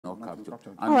not captured.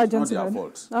 And all right, it's not gentlemen. their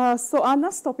fault. So our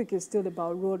next topic is still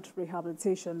about road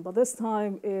rehabilitation, but this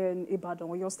time in Ibadan,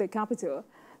 Oyo State capital.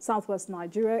 Southwest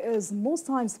Nigeria is most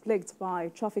times plagued by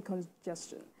traffic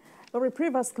congestion. The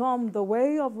reprieve has come the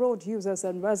way of road users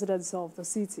and residents of the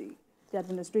city. The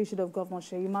administration of Governor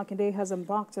Seyi Makinde has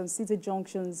embarked on city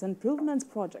junctions improvement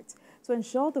projects to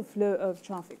ensure the flow of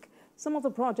traffic. Some of the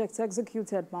projects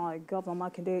executed by Governor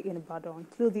Makinde in Ibadan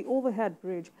include the overhead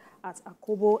bridge at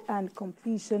Akobo and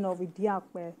completion of Idi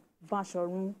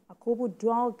Ape-Bashorun-Akobo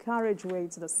dual carriageway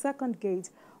to the second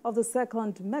gate of the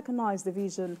 2nd Mechanized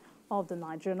Division of the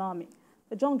Nigerian Army.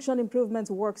 The junction improvement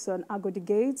works on Agodi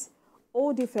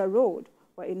Gate-Old Ife Road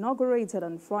were inaugurated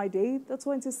on Friday, the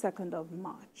 22nd of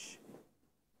March.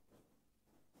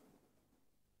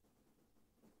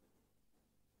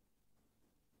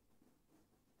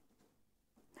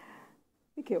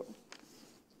 Thank you.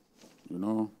 You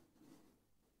know,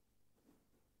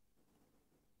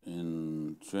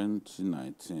 in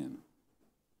 2019,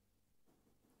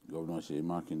 Governor Seyi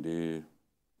Makinde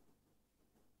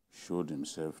showed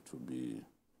himself to be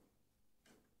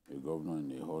a governor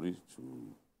in a hurry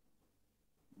to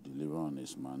deliver on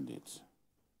his mandate.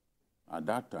 At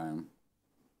that time,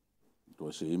 it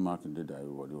was Seyi Makinde that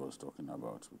everybody was talking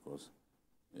about because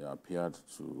he appeared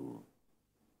to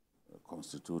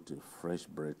constitute a fresh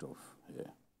breath of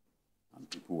air. And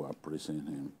people were praising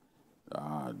him.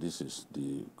 This is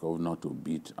the governor to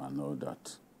beat and all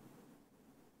that.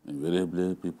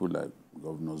 Invariably, people like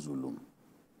Governor Zulum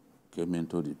came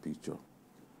into the picture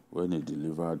when he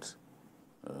delivered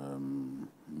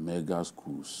mega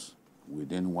schools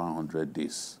within 100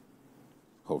 days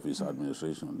of his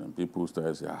administration. Then people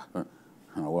started saying,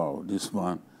 wow, this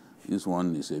one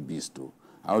is a beast too.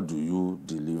 How do you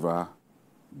deliver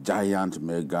giant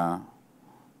mega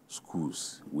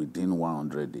schools within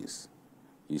 100 days?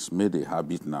 It's made a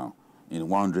habit now. In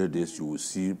 100 days, you will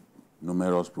see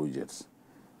numerous projects,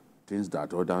 things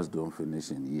that others don't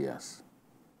finish in years.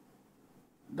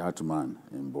 That man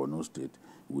in Borno State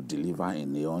would deliver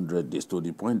in 100 days, to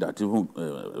the point that even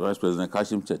Vice President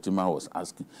Kashim Shettima was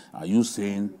asking, are you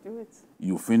saying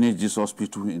you finish this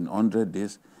hospital in 100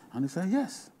 days? And he said,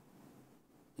 yes.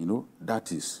 You know,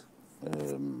 that is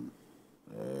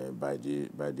by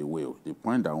the way. The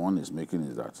point that one is making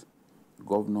is that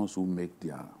governors who make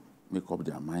up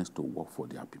their minds to work for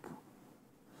their people,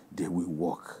 they will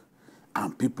work,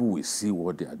 and people will see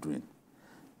what they are doing.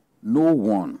 No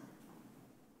one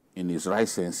in his right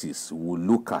senses will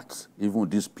look at even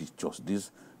these pictures,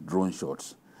 these drone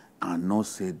shots, and not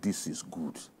say this is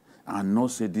good, and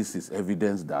not say this is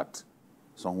evidence that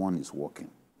someone is working.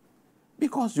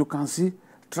 Because you can see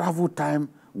travel time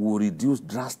will reduce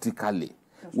drastically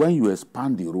when you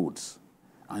expand the roads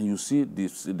and you see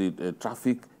the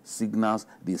traffic signals,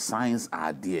 the signs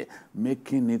are there,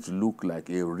 making it look like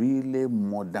a really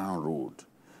modern road.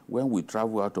 When we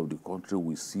travel out of the country,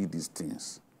 we see these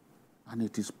things. And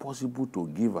it is possible to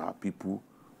give our people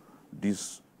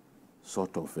this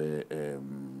sort of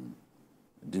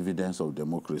dividends of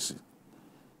democracy.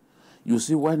 You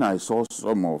see, when I saw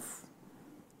some of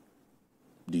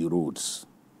the roads,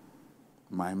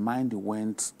 my mind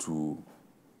went to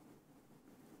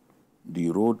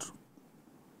the road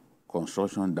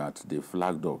construction that they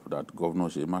flagged off, that Governor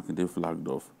Seyi Makinde flagged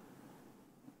off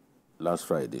last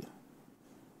Friday,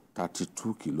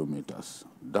 32 kilometers.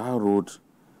 That road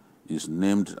is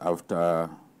named after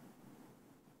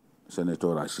Senator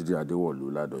Rashidi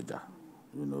Adewolu Ladoja,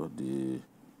 you know, the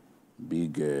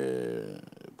big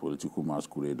political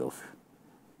masquerade of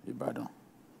Ibadan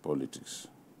politics,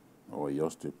 or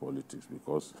Oyo State politics,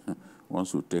 because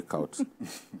once you take out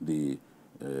the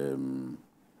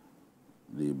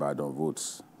Ibadan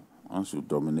votes, once you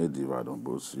dominate the Ibadan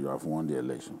votes, you have won the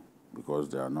election, because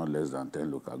there are not less than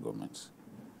 10 local governments.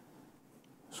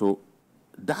 So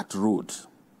that road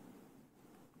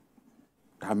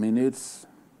terminates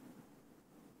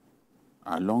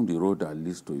along the road that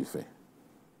leads to Ife.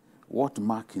 What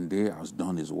Makinde has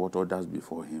done is what others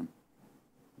before him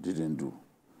didn't do,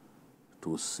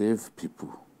 to save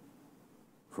people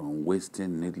from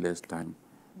wasting needless time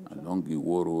along the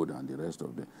Iwo Road and the rest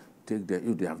of them. Take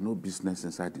them, if they have no business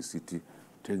inside the city,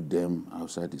 take them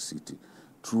outside the city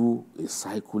through a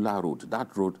circular road.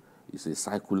 That road is a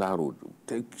circular road. It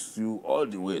takes you all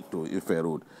the way to Ife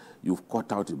Road. You've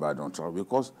cut out Ibadan travel,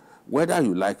 because whether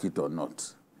you like it or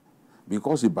not,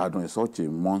 because Ibadan is such a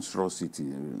monstrous city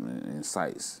in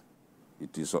size,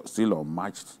 it is still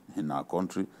unmatched in our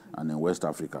country and in West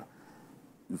Africa.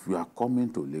 If you are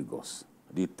coming to Lagos,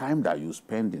 the time that you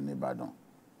spend in Ibadan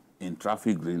in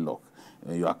traffic gridlock,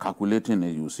 you are calculating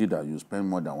it, you see that you spend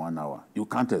more than 1 hour. You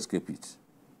can't escape it.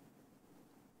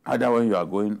 either when you are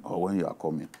going or when you are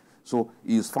coming. So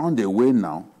he's found a way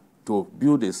now to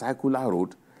build a circular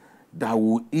road that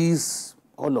will ease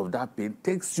all of that pain,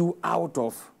 takes you out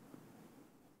of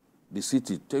the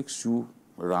city, takes you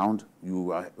around.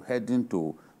 You are heading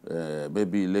to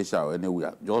maybe Ilesha or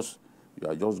anywhere. You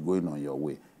are just going on your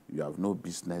way. You have no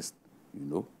business, you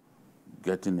know,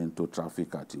 getting into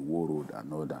traffic at Iwo Road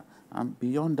and all that. And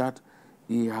beyond that,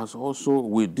 he has also,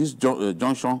 with this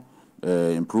junction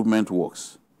improvement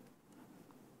works,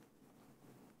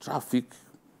 traffic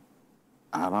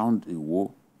around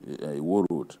Iwo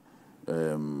Road,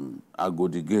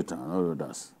 Agodi Gate and all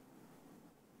others,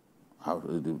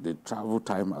 the travel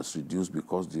time has reduced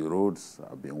because the roads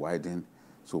have been widened,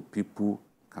 so people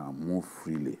can move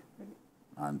freely.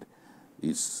 And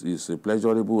it's a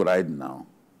pleasurable ride now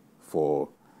for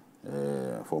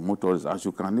motorists, as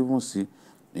you can even see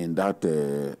in that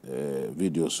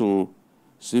video. So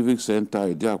Civic Center,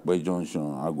 Idi Ape Junction,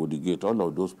 Agodi Gate, all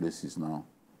of those places now,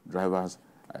 drivers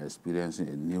are experiencing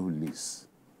a new lease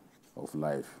of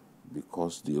life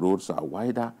because the roads are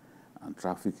wider and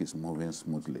traffic is moving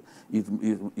smoothly.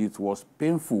 It was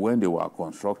painful when they were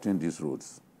constructing these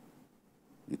roads.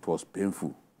 It was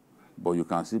painful. But you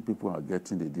can see people are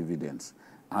getting the dividends.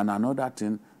 And another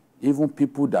thing, even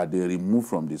people that they removed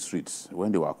from the streets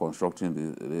when they were constructing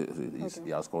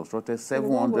he has constructed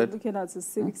 700. We're looking at the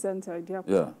Civic Center.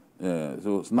 Yeah.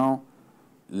 So now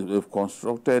they've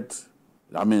constructed,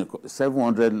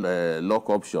 700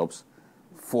 lock-up shops.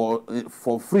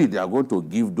 For free, they are going to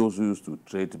give those who used to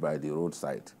trade by the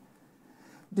roadside.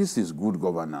 This is good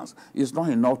governance. It's not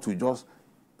enough to just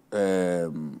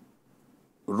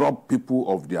rob people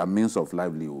of their means of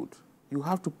livelihood. You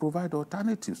have to provide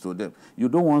alternatives to them. You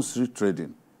don't want street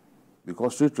trading,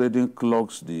 because street trading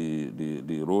clogs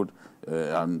the road,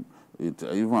 and it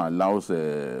even allows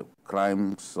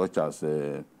crimes such as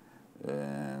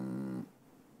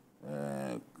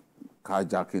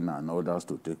carjacking and others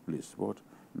to take place. But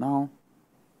now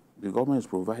the government is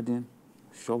providing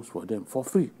shops for them for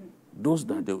free. Those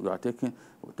that they are taking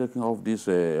off this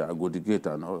Agodi Gate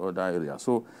and other areas.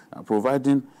 So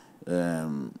providing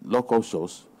local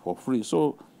shops for free.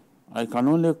 So I can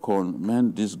only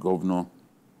commend this governor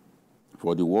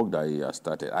for the work that he has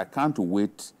started. I can't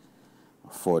wait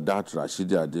for that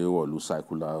Rashidi Adewolu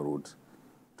circular road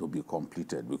to be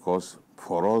completed, because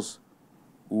for us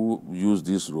who use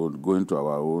this road going to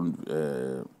our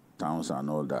own towns and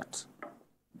all that,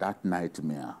 that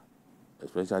nightmare,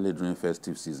 especially during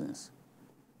festive seasons,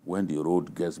 when the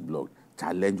road gets blocked,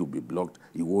 Challenge will be blocked,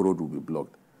 Iwo Road will be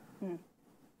blocked.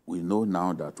 We know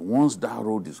now that once that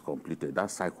road is completed,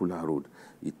 that circular road,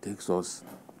 it takes us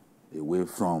away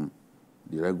from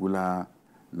the regular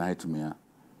nightmare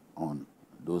on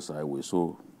those highways.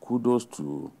 So kudos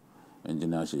to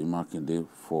Engineer Seyi Makinde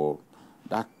for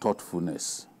that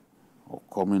thoughtfulness of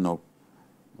coming up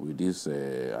with this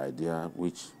idea,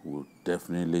 which will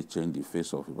definitely change the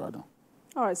face of Ibadan.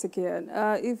 All right, Sekian.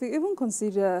 If you even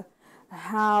consider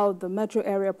how the metro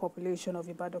area population of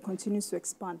Ibadan continues to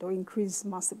expand or increase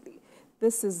massively,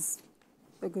 this is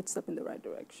a good step in the right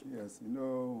direction. Yes, you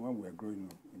know, when we were growing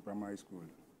up in primary school,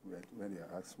 when they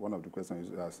asked, one of the questions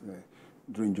you asked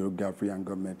during geography and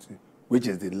government, which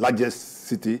is the largest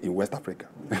city in West Africa.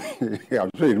 I'm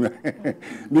sure you remember.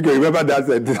 Because remember that.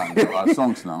 There are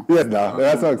songs now. Yes, now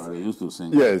there are songs. They used to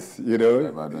sing. Yes, you know.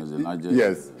 Ibadan is the largest.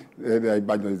 Yes,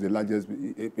 Ibadan is the largest.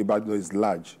 Ibadan is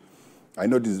large. I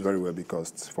know this very well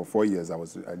because for 4 years I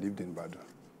lived in Ibadan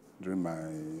during my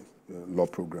law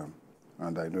program,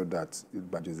 and I know that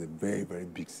Ibadan is a very, very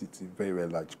big city, very, very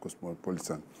large,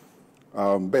 cosmopolitan.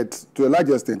 But to a large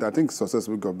extent, I think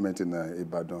successful government in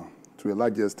Ibadan, to a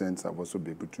large extent, have also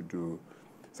been able to do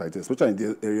sites, especially in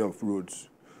the area of roads.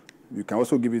 You can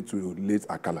also give it to late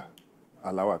Akala,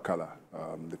 Alawa Akala,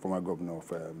 the former governor of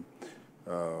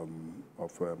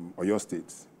Oyo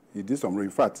State. He did some road. In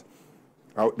fact,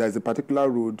 there's a particular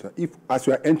road, as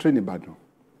you are entering Ibadan,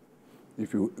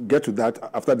 if you get to that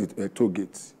after the toll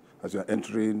gate, as you are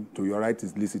entering, to your right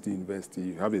is Lee City University,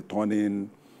 you have a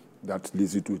turning that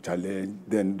leads you to Challenge.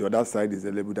 Then the other side is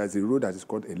Elebu. There's a road that is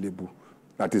called Elebu,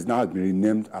 that is now has been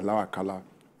renamed Alawa Akala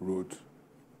Road.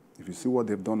 If you see what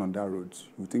they've done on that road,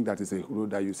 you think that is a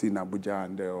road that you see in Abuja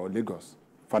and or Lagos.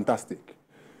 Fantastic.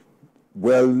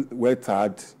 Well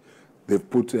tarred. They've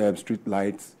put street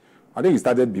lights. I think it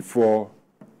started before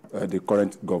the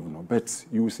current governor. But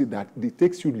you will see that it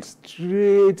takes you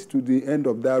straight to the end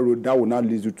of that road. That will now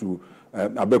lead you to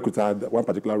Abeokuta, one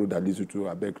particular road that leads you to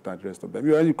Abeokuta and the rest of them.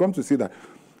 You come to see that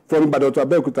from Ibadan to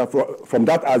Abeokuta, from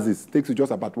that axis, takes you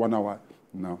just about 1 hour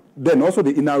now. Then also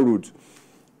the inner road.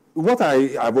 What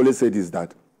I've always said is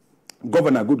that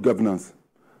good governance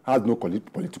has no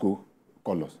political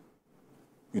colors.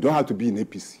 You don't have to be in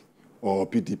APC or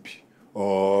PDP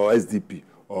or SDP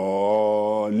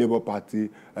or Labour Party.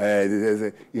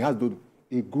 He has no,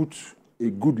 a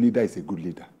good leader is a good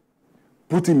leader.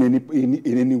 Put him in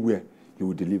anywhere, he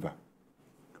will deliver.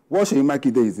 What Seyi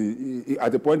Makinde is,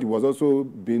 at the point, he was also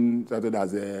being started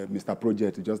as a Mr.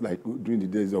 Project, just like during the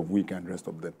days of Week and the rest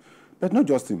of them. But not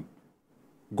just him.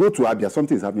 Go to Abia.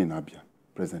 Something is happening in Abia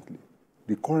presently.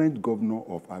 The current governor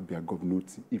of Abia, Governor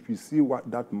Seyi, if you see what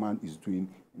that man is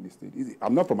doing in the state.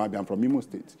 I'm not from Abia, I'm from Imo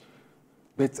State.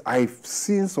 But I've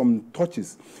seen some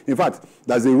touches. In fact,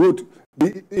 there's a road.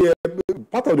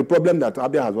 Part of the problem that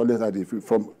Abia has always had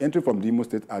from entry from the Imo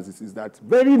State as is that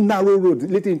very narrow road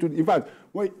leading into. In fact,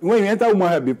 when you enter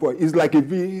Umuahia before, it's like to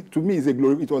me,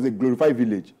 it was a glorified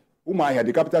village. Umuahia,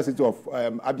 the capital city of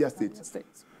Abia State.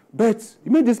 But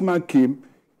you mean this man came,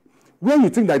 when you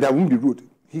think that there won't be road,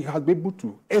 he has been able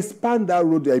to expand that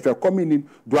road there. If you're coming in,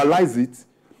 dualize it.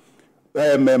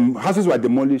 Houses were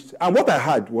demolished. And what I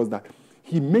heard was that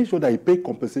he made sure that he paid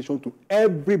compensation to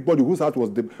everybody whose house was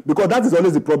demolished. Because that is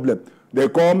always the problem. They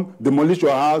come, demolish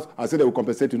your house, and say they will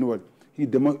compensate you. Know what?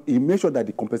 He made sure that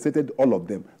he compensated all of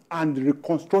them and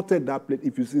reconstructed that place,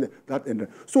 if you see that end.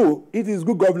 So it is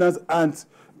good governance, and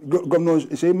Governor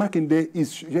Seyi Makinde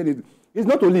is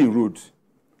not only in roads.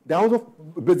 There are also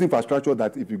basic infrastructure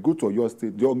that if you go to Oyo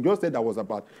State, the Oyo State that was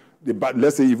about,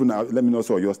 let's say even, let me not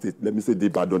say Oyo State, let me say the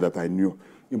Ibadan that I knew.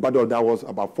 In Ibadan, that was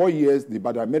about 4 years. The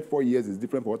Ibadan I met 4 years is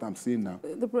different from what I'm seeing now.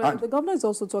 The governor is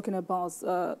also talking about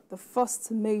the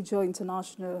first major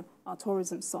international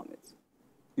tourism summit.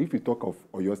 If we talk of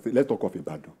Oyo State, let's talk of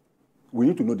Ibadan. We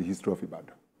need to know the history of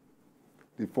Ibadan.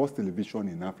 The first television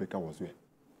in Africa was where?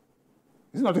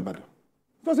 It's not Ibadan.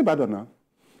 It was Ibadan now.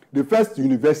 The first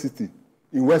university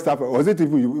in West Africa, was it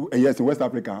even, yes, in West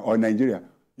Africa or Nigeria?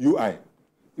 UI.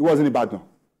 It was in Ibadan.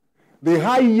 The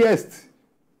highest,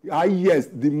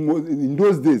 in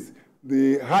those days,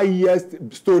 the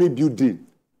highest story building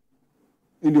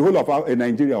in the whole of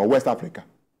Nigeria or West Africa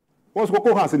was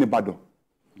Cocoa House in Ibadan.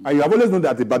 And you have always known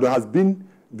that Ibadan has been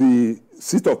the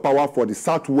seat of power for the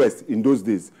Southwest in those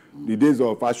days, the days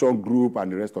of Fashion Group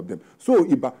and the rest of them. So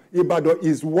Ibadan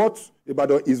is what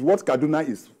Kaduna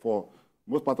is for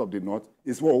most part of the north,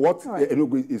 is for what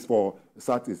Enugu is for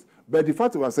Southeast. But the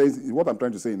fact what I'm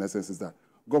trying to say in essence is that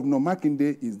Governor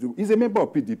Makinde is a member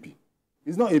of PDP.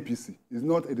 He's not APC. He's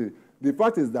not. The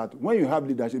fact is that when you have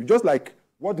leadership, just like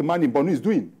what the man in Borno is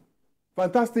doing,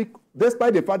 fantastic,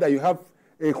 despite the fact that you have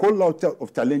a whole lot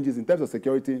of challenges in terms of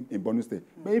security in Borno State.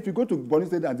 But if you go to Borno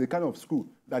State and the kind of school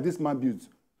that this man builds,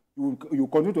 you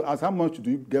continue to ask how much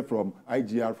do you get from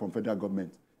IGR, from federal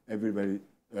government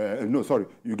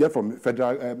you get from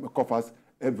federal coffers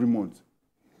every month.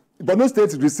 Borno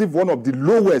State received one of the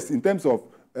lowest in terms of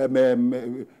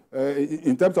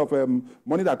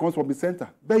money that comes from the center.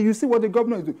 But you see what the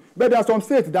governor is doing. But there are some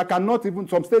states that cannot even,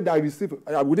 some states that receive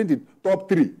within the top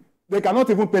 3, they cannot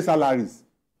even pay salaries.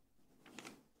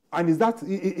 And is that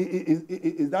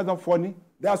not funny?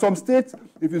 There are some states,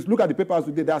 if you look at the papers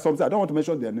today, there are some states, I don't want to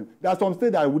mention their name, there are some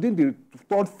states that are within the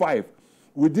top 5,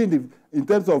 in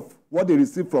terms of what they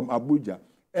receive from Abuja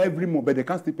every month, but they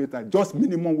can't still pay tax, just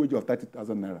minimum wage of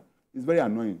 30,000 naira. It's very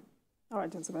annoying. All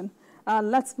right, gentlemen.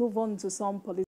 Let's move on to some political